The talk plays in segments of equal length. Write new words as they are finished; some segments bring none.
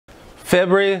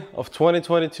February of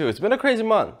 2022. It's been a crazy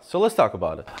month, so let's talk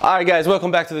about it. All right, guys, welcome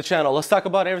back to the channel. Let's talk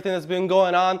about everything that's been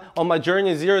going on my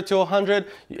journey 0 to 100.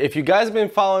 If you guys have been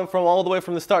following from all the way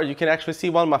from the start, you can actually see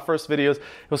one of my first videos. It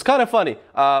was kind of funny.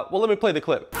 Well, let me play the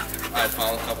clip. I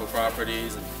found a couple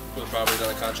properties and put properties on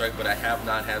the contract, but I have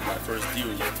not had my first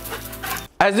deal yet.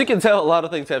 As you can tell, a lot of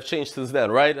things have changed since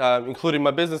then, right? Including my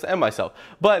business and myself.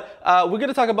 But we're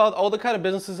gonna talk about all the kind of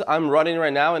businesses I'm running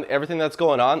right now and everything that's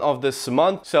going on of this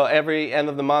month. So every end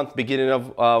of the month, beginning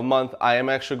of month, I am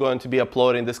actually going to be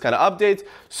uploading this kind of updates.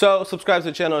 So subscribe to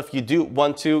the channel if you do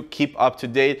want to keep up to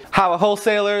date. How a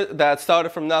wholesaler that started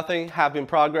from nothing have been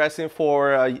progressing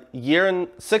for a year and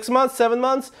 6 months, 7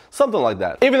 months, something like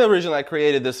that. Even the reason I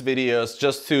created this video is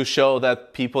just to show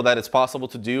that people that it's possible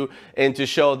to do and to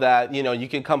show that, you know,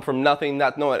 you can come from nothing,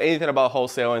 not knowing anything about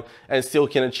wholesaling, and still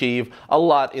can achieve a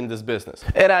lot in this business.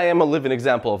 And I am a living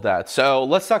example of that. So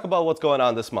let's talk about what's going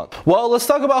on this month. Well, let's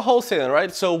talk about wholesaling,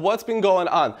 right? So what's been going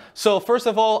on? So first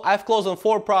of all, I've closed on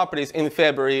 4 properties in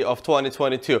February of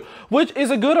 2022, which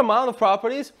is a good amount of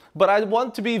properties, but I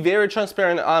want to be very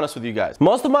transparent and honest with you guys.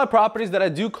 Most of my properties that I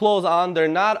do close on, they're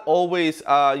not always,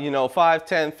 you know,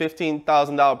 $5,000, $10,000,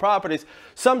 $15,000 properties.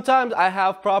 Sometimes I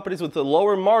have properties with a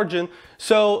lower margin.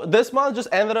 So this month just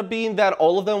ended up being that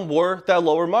all of them were that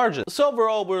lower margin. So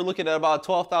overall, we're looking at about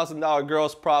 $12,000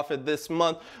 gross profit this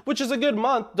month, which is a good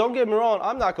month. Don't get me wrong,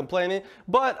 I'm not complaining,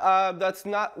 but that's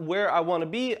not where I want to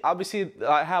be. Obviously,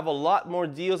 I have a lot more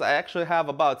deals. I actually have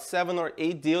about 7 or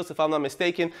 8 deals, if I'm not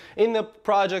mistaken, in the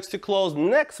projects to close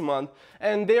next month,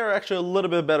 and they are actually a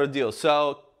little bit better deals.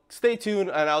 So stay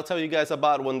tuned, and I'll tell you guys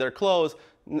about when they're closed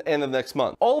end of next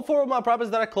month. All 4 of my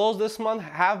properties that I closed this month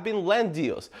have been land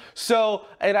deals. So,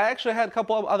 and I actually had a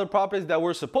couple of other properties that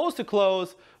were supposed to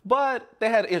close, but they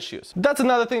had issues. That's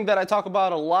another thing that I talk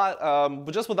about a lot,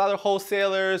 just with other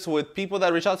wholesalers, with people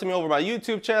that reach out to me over my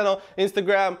YouTube channel,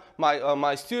 Instagram,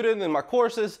 my student and my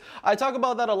courses. I talk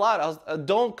about that a lot.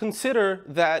 Don't consider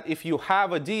that if you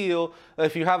have a deal,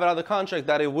 if you have another contract,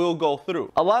 that it will go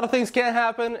through. A lot of things can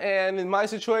happen, and in my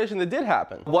situation, it did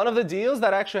happen. One of the deals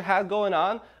that I actually had going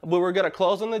on, we were gonna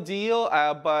close on the deal,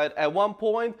 but at one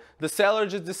point, the seller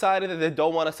just decided that they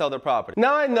don't want to sell their property.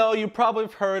 Now I know you probably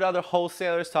have heard other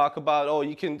wholesalers talk about, oh,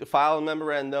 you can file a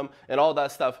memorandum and all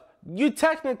that stuff. You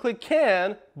technically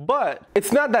can, but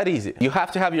it's not that easy. You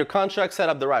have to have your contract set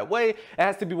up the right way. It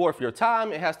has to be worth your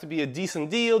time. It has to be a decent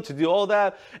deal to do all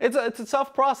that. It's a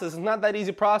tough process. It's not that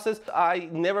easy process. I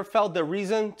never felt the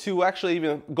reason to actually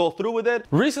even go through with it.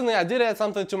 Recently, I did add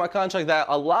something to my contract that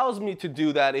allows me to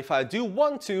do that if I do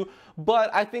want to,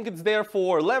 but I think it's there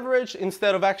for leverage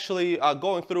instead of actually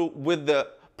going through with the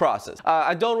process.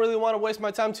 I don't really want to waste my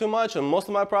time too much, and most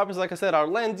of my properties, like I said, are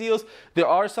land deals. There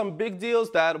are some big deals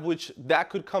that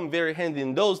could come very handy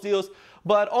in those deals,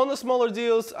 but on the smaller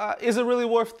deals, is it really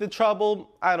worth the trouble?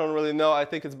 I don't really know. I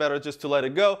think it's better just to let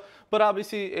it go. But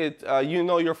obviously, you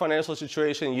know your financial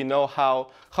situation, you know how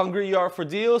hungry you are for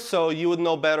deals, so you would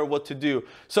know better what to do.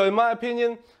 So in my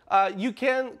opinion, you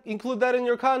can include that in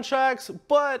your contracts,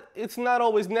 but it's not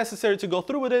always necessary to go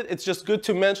through with it. It's just good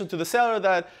to mention to the seller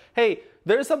that, hey,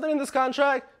 there is something in this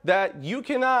contract that you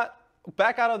cannot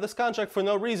back out of this contract for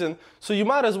no reason, so you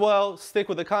might as well stick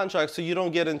with the contract so you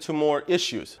don't get into more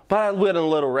issues. But I went on a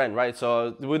little rant, right?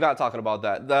 So we're not talking about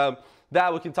that.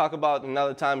 That we can talk about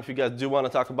another time if you guys do want to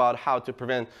talk about how to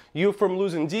prevent you from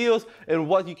losing deals and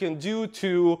what you can do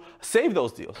to save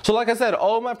those deals. So like I said,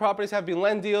 all of my properties have been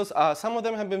land deals. Some of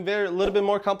them have been a little bit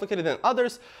more complicated than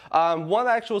others. One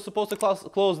actually was supposed to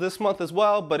close this month as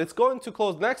well, but it's going to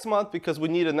close next month because we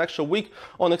need an extra week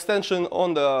on extension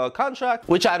on the contract,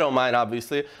 which I don't mind,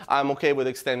 obviously. I'm okay with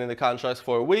extending the contracts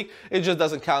for a week. It just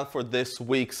doesn't count for this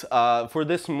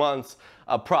month's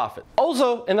profit.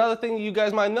 Also, another thing you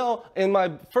guys might know, in my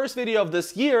first video of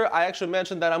this year, I actually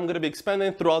mentioned that I'm going to be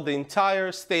expanding throughout the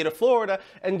entire state of Florida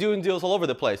and doing deals all over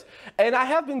the place. And I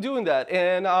have been doing that,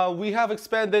 and we have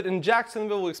expanded in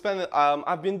Jacksonville. We expanded.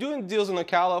 I've been doing deals in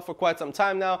Ocala for quite some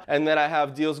time now, and then I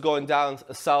have deals going down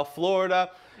South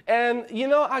Florida. And, you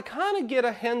know, I kind of get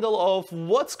a handle of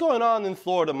what's going on in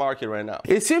Florida market right now.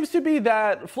 It seems to be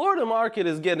that Florida market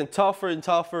is getting tougher and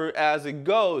tougher as it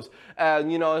goes.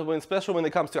 And, you know, especially when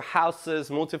it comes to houses,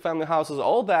 multifamily houses,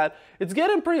 all that, it's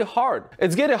getting pretty hard.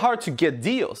 It's getting hard to get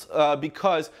deals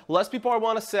because less people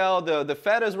want to sell. The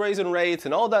Fed is raising rates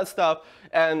and all that stuff.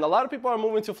 And a lot of people are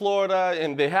moving to Florida,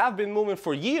 and they have been moving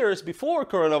for years before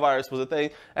coronavirus was a thing.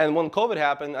 And when COVID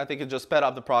happened, I think it just sped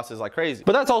up the process like crazy.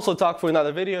 But that's also talk for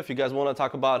another video if you guys want to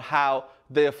talk about how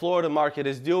the Florida market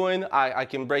is doing. I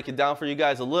can break it down for you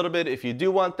guys a little bit. If you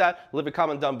do want that, leave a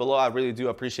comment down below. I really do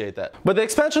appreciate that. But the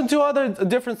expansion to other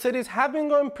different cities have been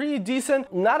going pretty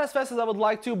decent. Not as fast as I would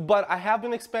like to, but I have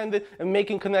been expanding and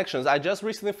making connections. I just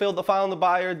recently found a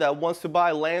buyer that wants to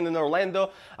buy land in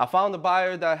Orlando. I found a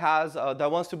buyer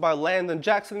that wants to buy land in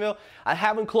Jacksonville. I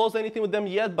haven't closed anything with them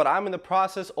yet, but I'm in the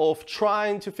process of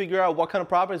trying to figure out what kind of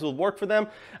properties will work for them.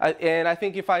 And I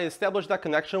think if I establish that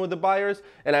connection with the buyers,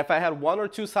 and if I had 1 or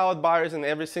 2 solid buyers in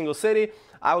every single city,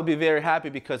 I would be very happy,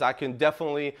 because I can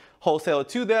definitely wholesale it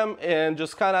to them and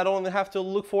just kind of don't have to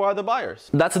look for other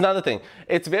buyers. That's another thing.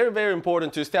 It's very, very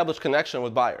important to establish connection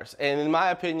with buyers. And in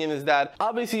my opinion is that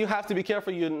obviously you have to be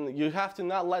careful. You have to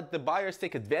not let the buyers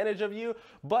take advantage of you,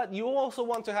 but you also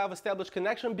want to have established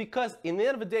connection, because in the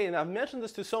end of the day, and I've mentioned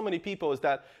this to so many people, is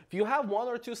that if you have 1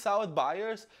 or 2 solid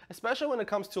buyers, especially when it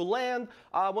comes to land,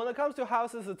 when it comes to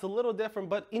houses, it's a little different,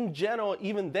 but in general,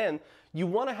 even then, you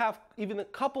want to have even a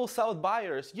couple solid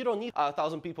buyers. You don't need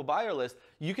 1,000 people buyer list.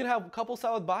 You can have a couple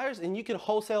solid buyers and you can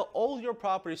wholesale all your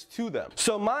properties to them.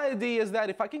 So my idea is that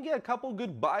if I can get a couple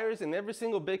good buyers in every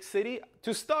single big city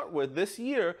to start with this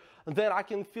year, then I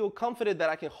can feel confident that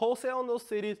I can wholesale in those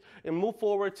cities and move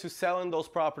forward to selling those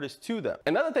properties to them.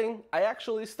 Another thing, I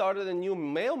actually started a new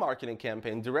mail marketing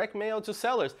campaign, direct mail to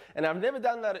sellers, and I've never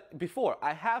done that before.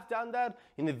 I have done that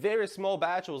in a very small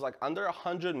batch. It was like under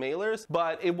 100 mailers,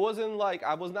 but it wasn't like,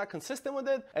 I was not consistent with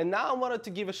it. And now I wanted to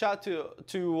give a shot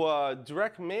to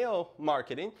direct mail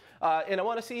marketing, and I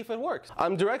want to see if it works.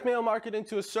 I'm direct mail marketing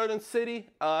to a certain city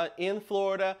in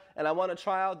Florida, and I want to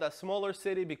try out that smaller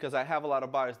city because I have a lot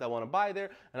of buyers that want to buy there,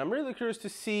 and I'm really curious to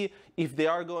see if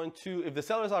the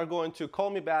sellers are going to call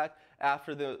me back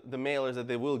after the mailers that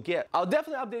they will get. I'll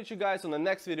definitely update you guys on the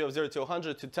next video of 0 to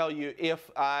 100 to tell you if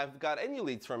I've got any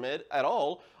leads from it at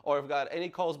all, or if I've got any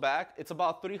calls back. It's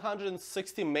about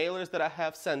 360 mailers that I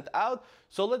have sent out,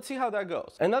 so let's see how that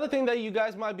goes. Another thing that you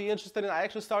guys might be interested in, I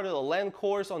actually started a land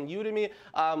course on Udemy.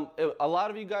 A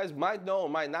lot of you guys might know or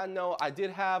might not know, I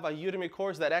did have a Udemy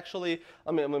course that actually,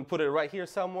 I'm gonna put it right here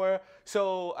somewhere.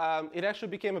 So it actually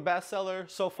became a bestseller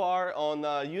so far on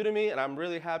Udemy, and I'm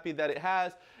really happy that it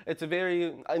has. It's a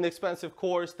very inexpensive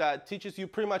course that teaches you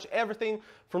pretty much everything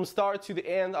from start to the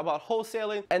end about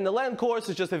wholesaling. And the land course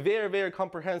is just a very, very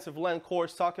comprehensive land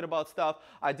course talking about stuff.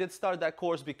 I did start that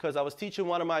course because I was teaching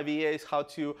one of my VAs how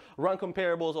to run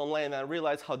comparables on land, and I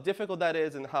realized how difficult that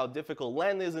is and how difficult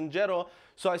land is in general.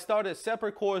 So I started a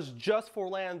separate course just for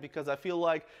land, because I feel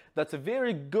like that's a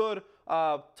very good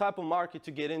type of market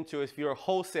to get into if you're a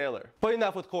wholesaler. But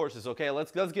enough with courses, okay?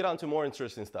 Let's get on to more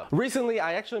interesting stuff. Recently,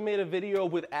 I actually made a video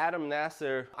with Adam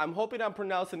Nasser. I'm hoping I'm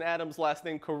pronouncing Adam's last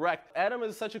name correct. Adam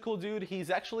is such a cool dude. He's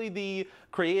actually the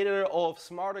creator of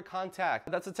Smarter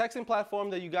Contact. That's a texting platform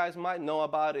that you guys might know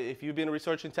about. If you've been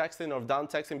researching texting or have done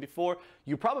texting before,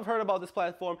 you probably heard about this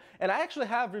platform. And I actually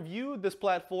have reviewed this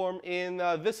platform in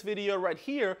this video right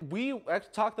here. We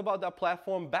actually talked about that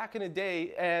platform back in the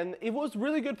day, and it was a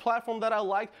really good platform that I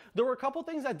liked. There were a couple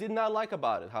things I did not like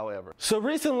about it, however. So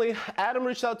recently, Adam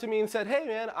reached out to me and said, hey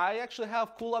man, I actually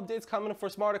have cool updates coming for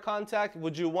Smarter Contact.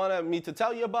 Would you want me to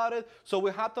tell you about it? So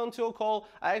we hopped onto a call.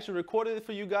 I actually recorded it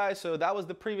for you guys. So that was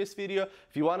the previous video.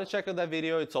 If you want to check out that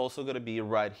video, it's also going to be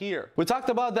right here. We talked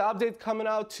about the update coming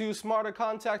out to Smarter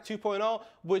Contact 2.0,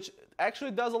 which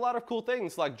actually does a lot of cool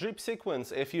things like drip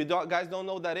sequence. If you guys don't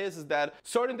know what that is that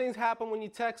certain things happen when you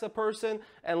text a person,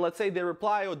 and let's say they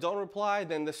reply or don't reply,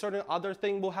 then the certain other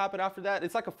thing will happen after that.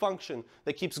 It's like a function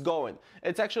that keeps going.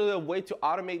 It's actually a way to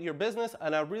automate your business,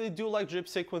 and I really do like drip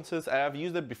sequences. I've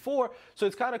used it before, so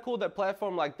it's kind of cool that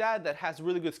platform like that has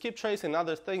really good skip trace and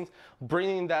other things,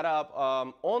 bringing that up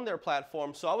on their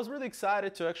platform. So I was really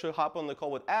excited to actually hop on the call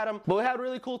with Adam. But we had a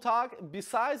really cool talk.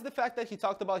 Besides the fact that he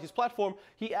talked about his platform,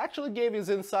 he actually gave his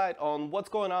insight on what's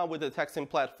going on with the texting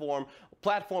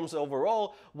platforms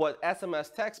overall, what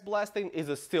SMS text blasting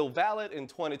is still valid in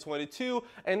 2022,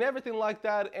 and everything like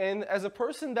that. And as a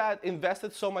person that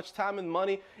invested so much time and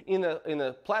money in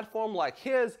a platform like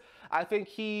his, I think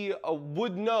he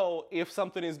would know if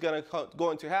something is going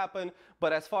to happen.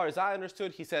 But as far as I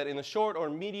understood, he said in the short or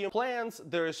medium plans,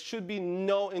 there should be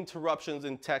no interruptions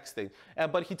in texting.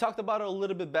 But he talked about it a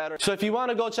little bit better. So if you want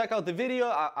to go check out the video,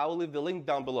 I will leave the link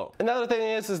down below. Another thing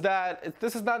is that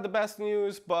this is not the best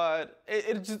news, but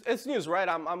it's news, right?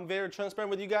 I'm very transparent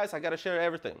with you guys. I got to share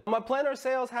everything. My planner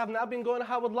sales have not been going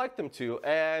how I would like them to.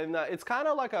 And it's kind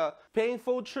of like a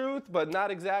painful truth, but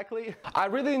not exactly. I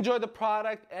really enjoy the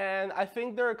product, and I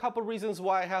think there are a couple reasons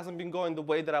why it hasn't been going the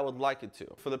way that I would like it to.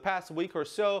 For the past week or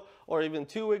so, or even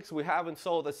 2 weeks, we haven't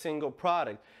sold a single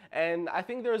product. And I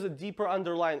think there's a deeper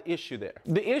underlying issue there.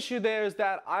 The issue there is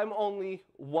that I'm only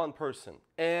one person.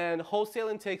 And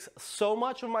wholesaling takes so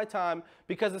much of my time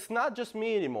because it's not just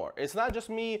me anymore. It's not just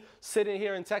me sitting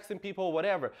here and texting people,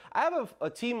 whatever. I have a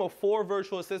team of 4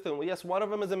 virtual assistants. Well, yes, one of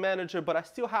them is a manager, but I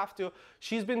still have to.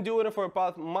 She's been doing it for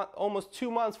about almost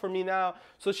 2 months for me now.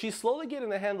 So she's slowly getting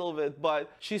the handle of it, but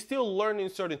she's still learning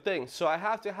certain things. So I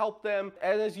have to help them.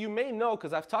 And as you may know,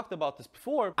 because I've talked about this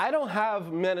before, I don't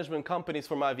have management companies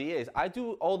for my VAs. I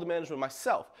do all the management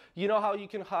myself. You know how you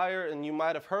can hire, and you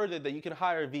might have heard it, that you can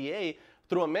hire a VA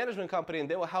through a management company and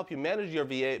they will help you manage your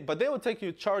VA, but they will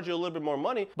charge you a little bit more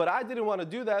money. But I didn't want to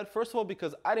do that, first of all,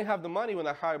 because I didn't have the money when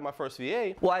I hired my first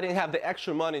VA. Well, I didn't have the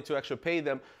extra money to actually pay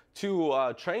them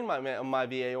to train my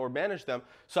VA or manage them.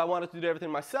 So I wanted to do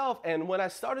everything myself. And when I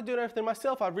started doing everything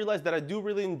myself, I realized that I do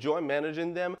really enjoy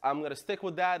managing them. I'm going to stick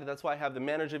with that. That's why I have the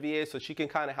manager VA, so she can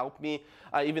kind of help me,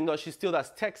 even though she still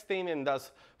does texting and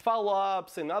does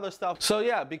follow-ups and other stuff. So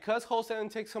yeah, because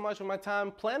wholesaling takes so much of my time,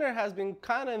 planner has been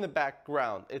kind of in the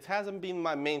background. It hasn't been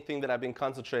my main thing that I've been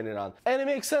concentrating on. And it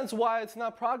makes sense why it's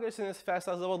not progressing as fast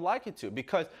as I would like it to,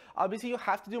 because obviously you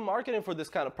have to do marketing for this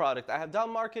kind of product. I have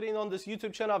done marketing on this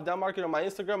YouTube channel. I've done marketing on my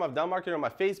Instagram, I've done marketing on my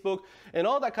Facebook and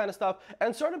all that kind of stuff.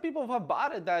 And certain people have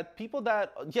bought it, that people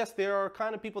that, yes, there are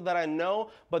kind of people that I know,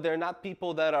 but they're not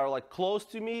people that are like close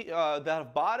to me that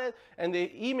have bought it, and they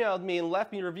emailed me and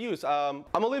left me reviews. I'm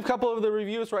gonna leave a couple of the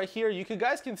reviews right here. You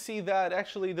guys can see that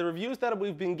actually the reviews that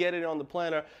we've been getting on the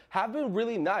planner have been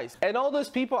really nice. And all those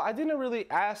people, I didn't really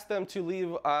ask them to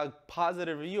leave a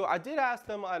positive review. I did ask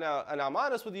them, and I'm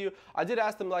honest with you, I did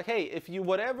ask them like, hey, if you,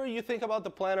 whatever you think about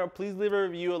the planner, please leave a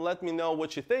review and let me know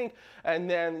what you think. And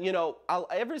then, you know,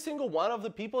 every single one of the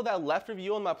people that left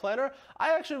review on my planner,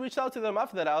 I actually reached out to them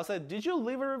after that. I was like, did you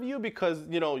leave a review because,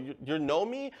 you know, you know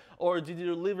me, or did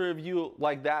you leave a review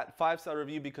like that 5-star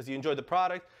review because you enjoyed the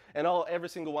product? And every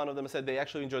single one of them said they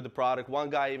actually enjoyed the product. One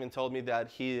guy even told me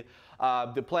that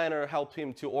the planner helped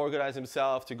him to organize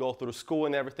himself, to go through school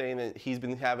and everything, and he's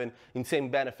been having insane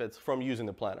benefits from using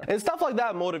the planner. And stuff like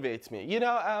that motivates me. You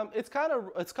know, it's kind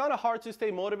of hard to stay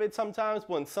motivated sometimes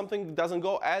when something doesn't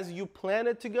go as you plan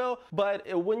it to go. But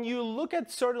when you look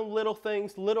at certain little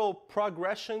things, little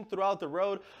progression throughout the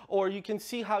road, or you can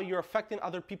see how you're affecting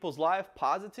other people's life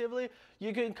positively,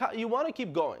 you want to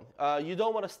keep going. You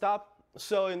don't want to stop.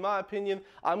 So in my opinion,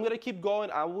 I'm gonna keep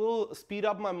going. I will speed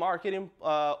up my marketing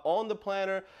on the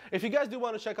planner. If you guys do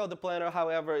want to check out the planner,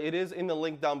 however, it is in the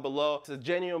link down below. It's a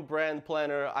genuine brand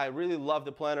planner. I really love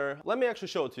the planner. Let me actually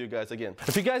show it to you guys again.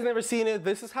 If you guys never seen it,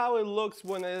 this is how it looks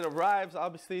when it arrives.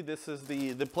 Obviously, this is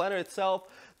the planner itself.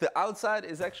 The outside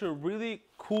is actually really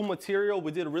cool material.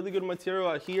 We did a really good material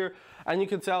out here, and you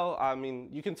can tell, I mean,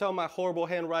 you can tell my horrible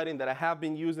handwriting that I have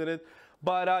been using it.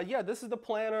 But yeah, this is the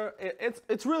planner.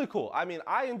 It's really cool. I mean,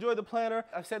 I enjoy the planner.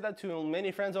 I've said that to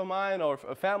many friends of mine or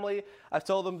family. I've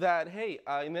told them that, hey,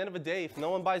 in the end of the day, if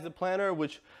no one buys the planner,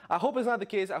 which I hope is not the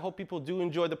case, I hope people do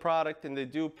enjoy the product and they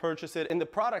do purchase it, and the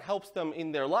product helps them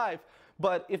in their life.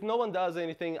 But if no one does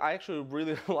anything, I actually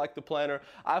really like the planner.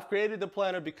 I've created the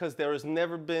planner because there has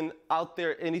never been out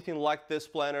there anything like this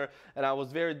planner, and I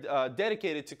was very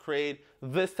dedicated to create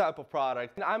this type of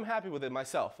product. And I'm happy with it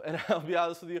myself. And I'll be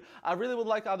honest with you, I really would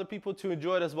like other people to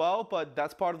enjoy it as well, but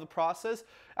that's part of the process.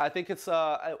 I think it's,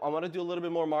 I want to do a little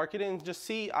bit more marketing, just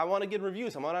see, I want to get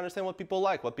reviews. I want to understand what people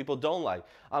like, what people don't like.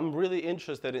 I'm really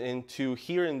interested into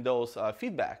hearing those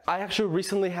feedback. I actually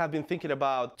recently have been thinking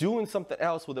about doing something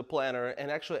else with the planner and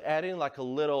actually adding like a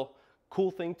little cool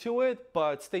thing to it,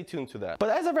 but stay tuned to that. But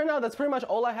as of right now, that's pretty much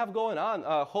all I have going on.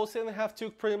 Wholesaling have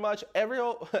took pretty much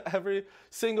every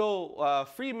single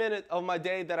free minute of my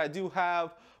day that I do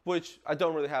have, which I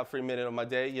don't really have free minute of my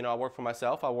day. You know, I work for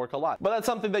myself, I work a lot. But that's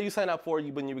something that you sign up for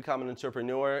when you become an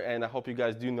entrepreneur, and I hope you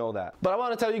guys do know that. But I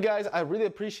want to tell you guys, I really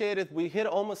appreciate it. We hit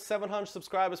almost 700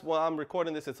 subscribers while I'm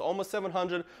recording this. It's almost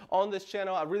 700 on this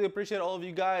channel. I really appreciate all of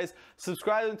you guys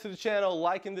subscribing to the channel,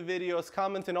 liking the videos,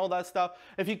 commenting, all that stuff.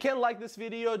 If you can like this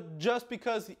video, just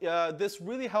because this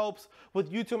really helps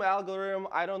with YouTube algorithm.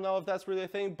 I don't know if that's really a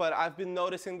thing, but I've been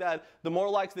noticing that the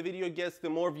more likes the video gets, the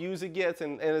more views it gets,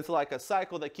 and it's like a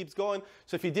cycle that keeps going.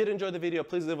 So if you did enjoy the video,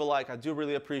 please leave a like. I do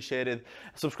really appreciate it.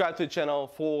 Subscribe to the channel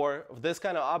for this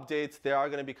kind of updates. They are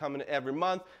going to be coming every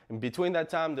month. In between that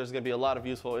time, there's going to be a lot of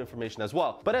useful information as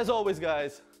well. But as always,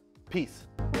 guys, peace.